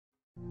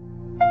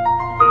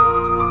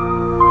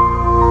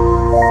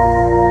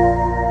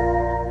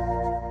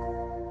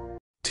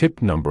Tip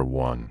number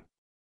 1.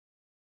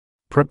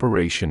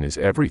 Preparation is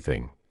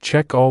everything.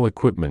 Check all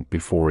equipment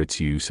before its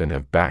use and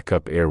have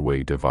backup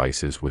airway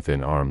devices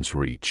within arm's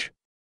reach.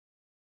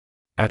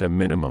 At a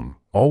minimum,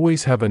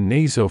 always have a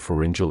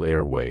nasopharyngeal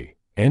airway,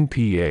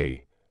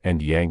 NPA,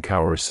 and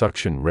Yankauer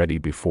suction ready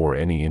before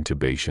any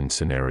intubation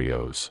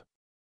scenarios.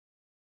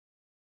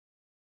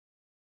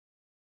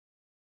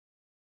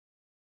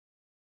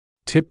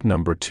 Tip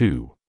number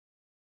 2.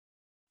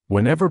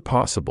 Whenever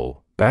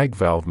possible, bag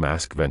valve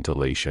mask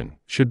ventilation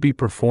should be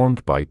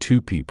performed by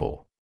 2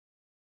 people.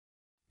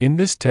 In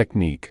this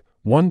technique,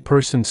 one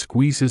person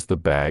squeezes the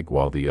bag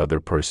while the other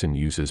person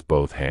uses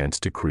both hands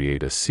to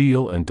create a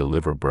seal and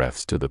deliver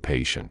breaths to the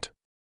patient.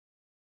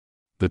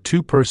 The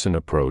 2-person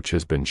approach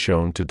has been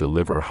shown to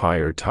deliver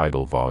higher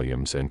tidal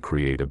volumes and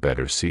create a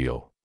better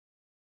seal.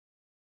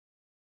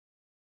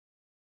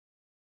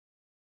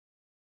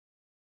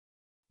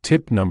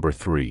 Tip number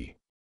 3.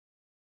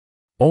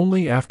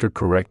 Only after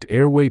correct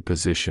airway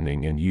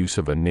positioning and use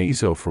of a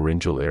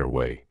nasopharyngeal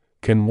airway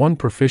can one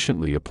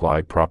proficiently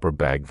apply proper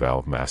bag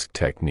valve mask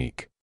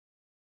technique.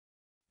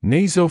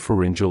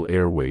 Nasopharyngeal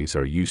airways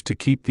are used to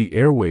keep the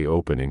airway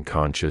open in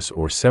conscious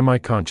or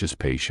semi-conscious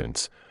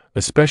patients,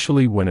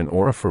 especially when an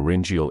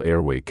oropharyngeal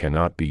airway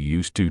cannot be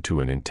used due to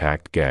an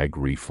intact gag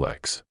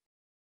reflex.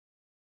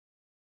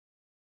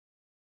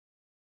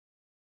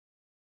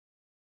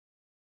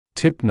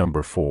 Tip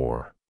number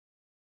 4.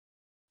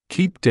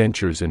 Keep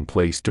dentures in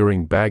place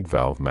during bag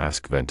valve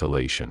mask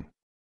ventilation.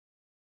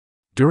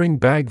 During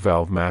bag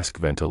valve mask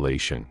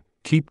ventilation,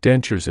 keep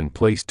dentures in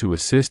place to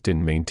assist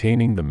in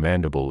maintaining the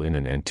mandible in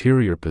an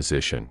anterior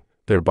position,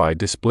 thereby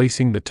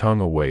displacing the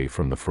tongue away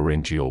from the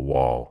pharyngeal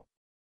wall.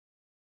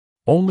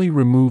 Only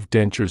remove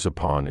dentures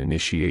upon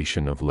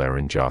initiation of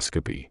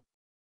laryngoscopy.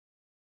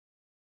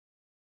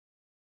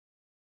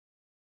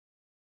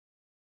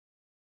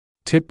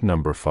 Tip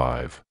number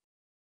 5.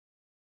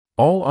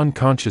 All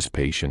unconscious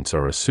patients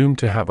are assumed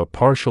to have a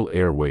partial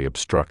airway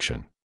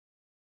obstruction.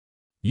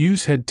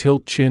 Use head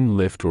tilt, chin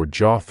lift, or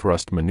jaw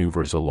thrust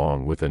maneuvers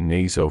along with a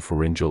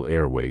nasopharyngeal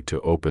airway to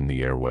open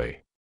the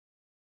airway.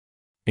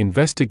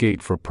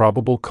 Investigate for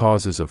probable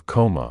causes of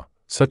coma,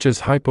 such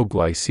as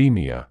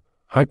hypoglycemia,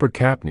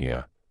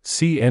 hypercapnia,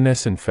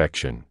 CNS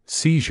infection,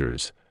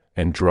 seizures,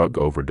 and drug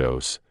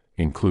overdose,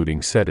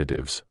 including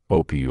sedatives,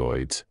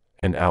 opioids,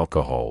 and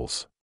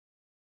alcohols.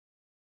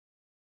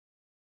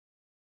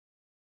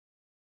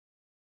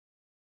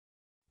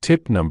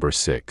 Tip number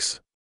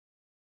 6.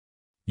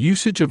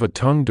 Usage of a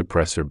tongue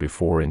depressor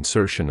before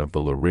insertion of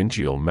the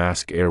laryngeal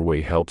mask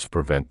airway helps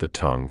prevent the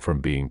tongue from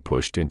being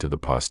pushed into the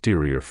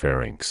posterior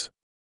pharynx.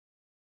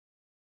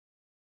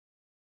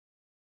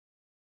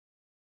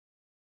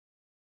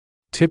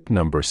 Tip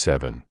number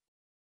 7.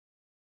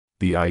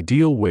 The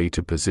ideal way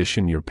to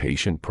position your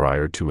patient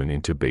prior to an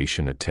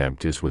intubation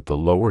attempt is with the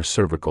lower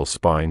cervical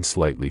spine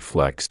slightly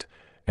flexed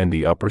and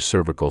the upper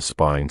cervical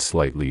spine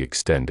slightly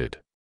extended.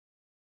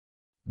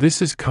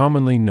 This is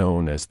commonly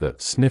known as the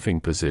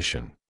sniffing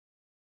position.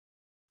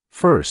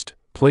 First,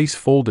 place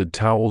folded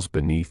towels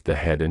beneath the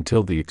head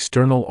until the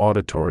external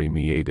auditory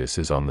meatus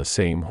is on the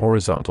same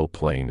horizontal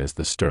plane as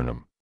the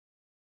sternum.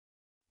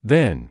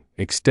 Then,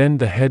 extend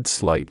the head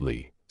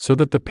slightly, so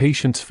that the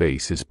patient's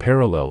face is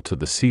parallel to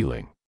the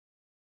ceiling.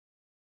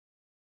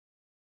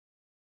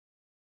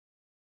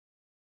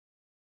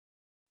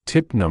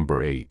 Tip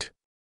number 8.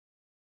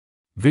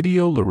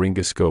 Video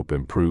laryngoscope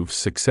improves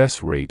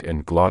success rate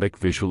and glottic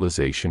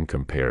visualization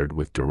compared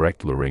with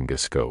direct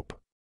laryngoscope.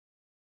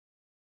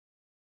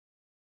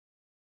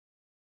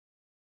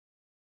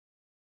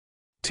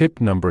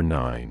 Tip number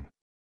 9.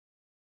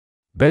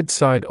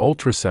 Bedside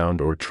ultrasound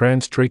or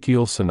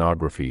transtracheal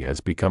sonography has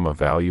become a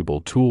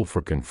valuable tool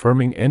for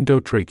confirming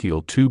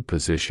endotracheal tube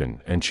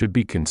position and should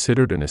be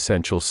considered an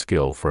essential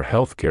skill for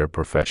healthcare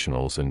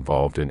professionals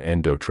involved in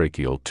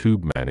endotracheal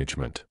tube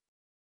management.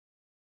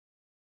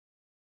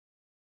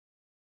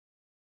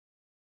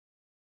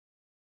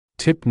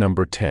 Tip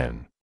number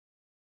 10.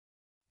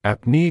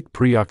 Apneic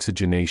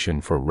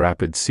preoxygenation for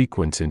rapid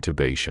sequence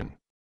intubation.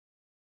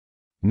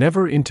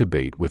 Never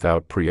intubate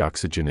without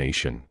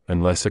preoxygenation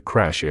unless a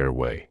crash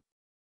airway.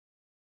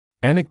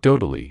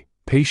 Anecdotally,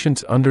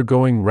 patients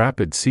undergoing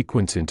rapid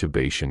sequence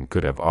intubation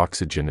could have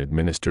oxygen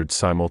administered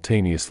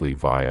simultaneously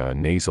via a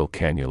nasal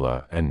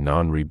cannula and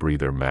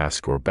non-rebreather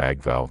mask or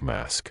bag valve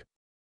mask.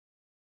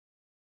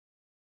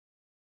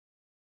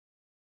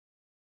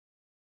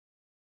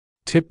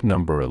 Tip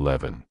number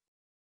 11.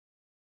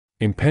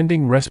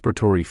 Impending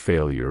respiratory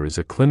failure is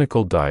a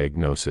clinical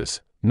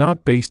diagnosis,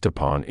 not based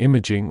upon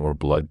imaging or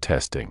blood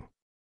testing.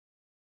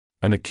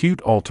 An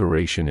acute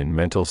alteration in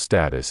mental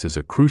status is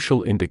a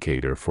crucial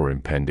indicator for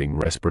impending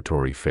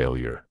respiratory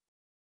failure.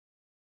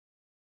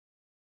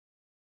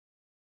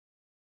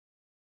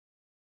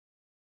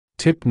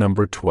 Tip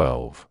number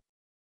 12.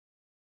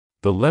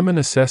 The Lemon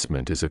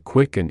Assessment is a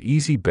quick and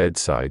easy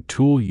bedside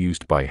tool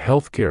used by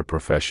healthcare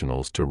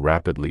professionals to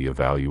rapidly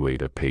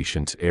evaluate a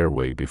patient's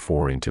airway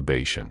before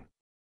intubation.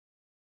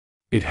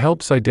 It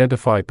helps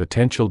identify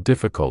potential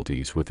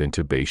difficulties with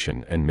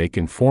intubation and make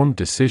informed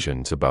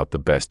decisions about the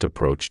best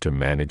approach to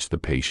manage the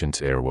patient's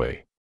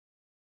airway.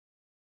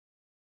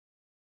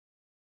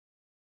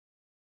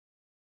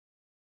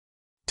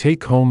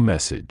 Take-home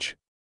message.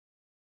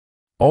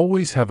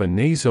 Always have a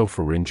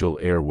nasopharyngeal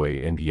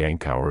airway and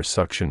Yankauer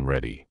suction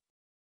ready.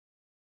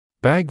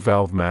 Bag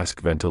valve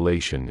mask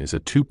ventilation is a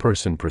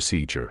two-person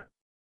procedure.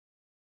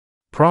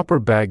 Proper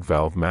bag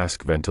valve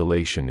mask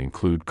ventilation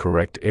include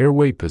correct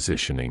airway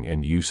positioning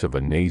and use of a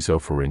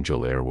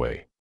nasopharyngeal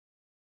airway.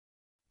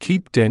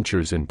 Keep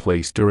dentures in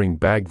place during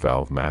bag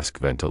valve mask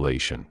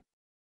ventilation.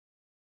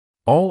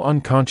 All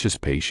unconscious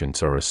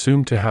patients are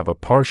assumed to have a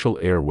partial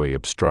airway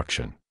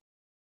obstruction.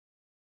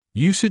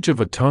 Usage of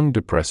a tongue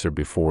depressor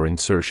before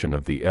insertion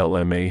of the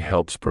LMA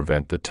helps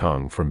prevent the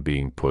tongue from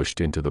being pushed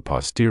into the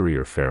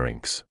posterior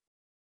pharynx.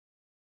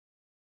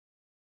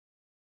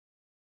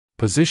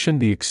 Position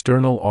the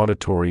external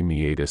auditory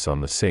meatus on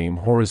the same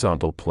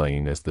horizontal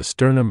plane as the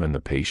sternum and the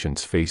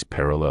patient's face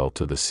parallel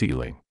to the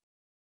ceiling.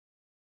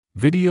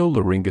 Video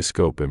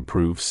laryngoscope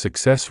improves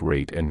success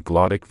rate and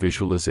glottic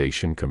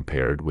visualization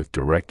compared with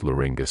direct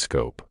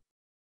laryngoscope.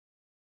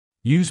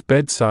 Use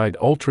bedside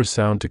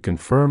ultrasound to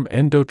confirm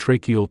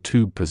endotracheal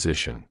tube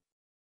position.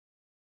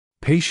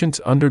 Patients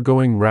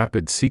undergoing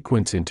rapid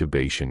sequence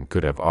intubation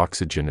could have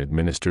oxygen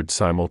administered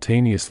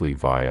simultaneously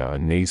via a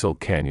nasal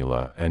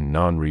cannula and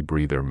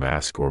non-rebreather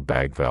mask or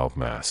bag valve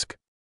mask.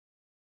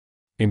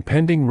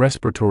 Impending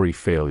respiratory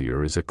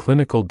failure is a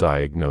clinical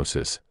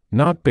diagnosis,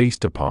 not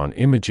based upon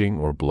imaging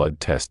or blood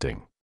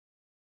testing.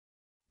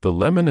 The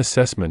Lemon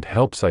assessment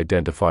helps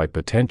identify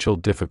potential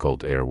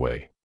difficult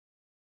airway.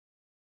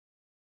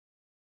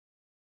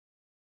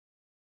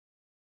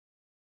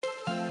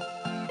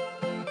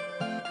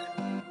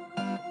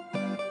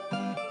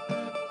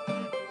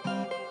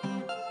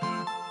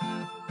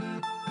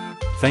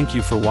 Thank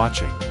you for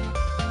watching.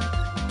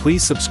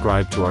 Please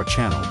subscribe to our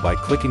channel by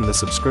clicking the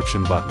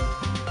subscription button.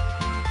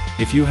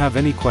 If you have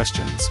any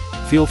questions,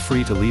 feel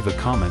free to leave a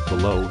comment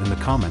below in the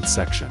comments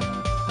section.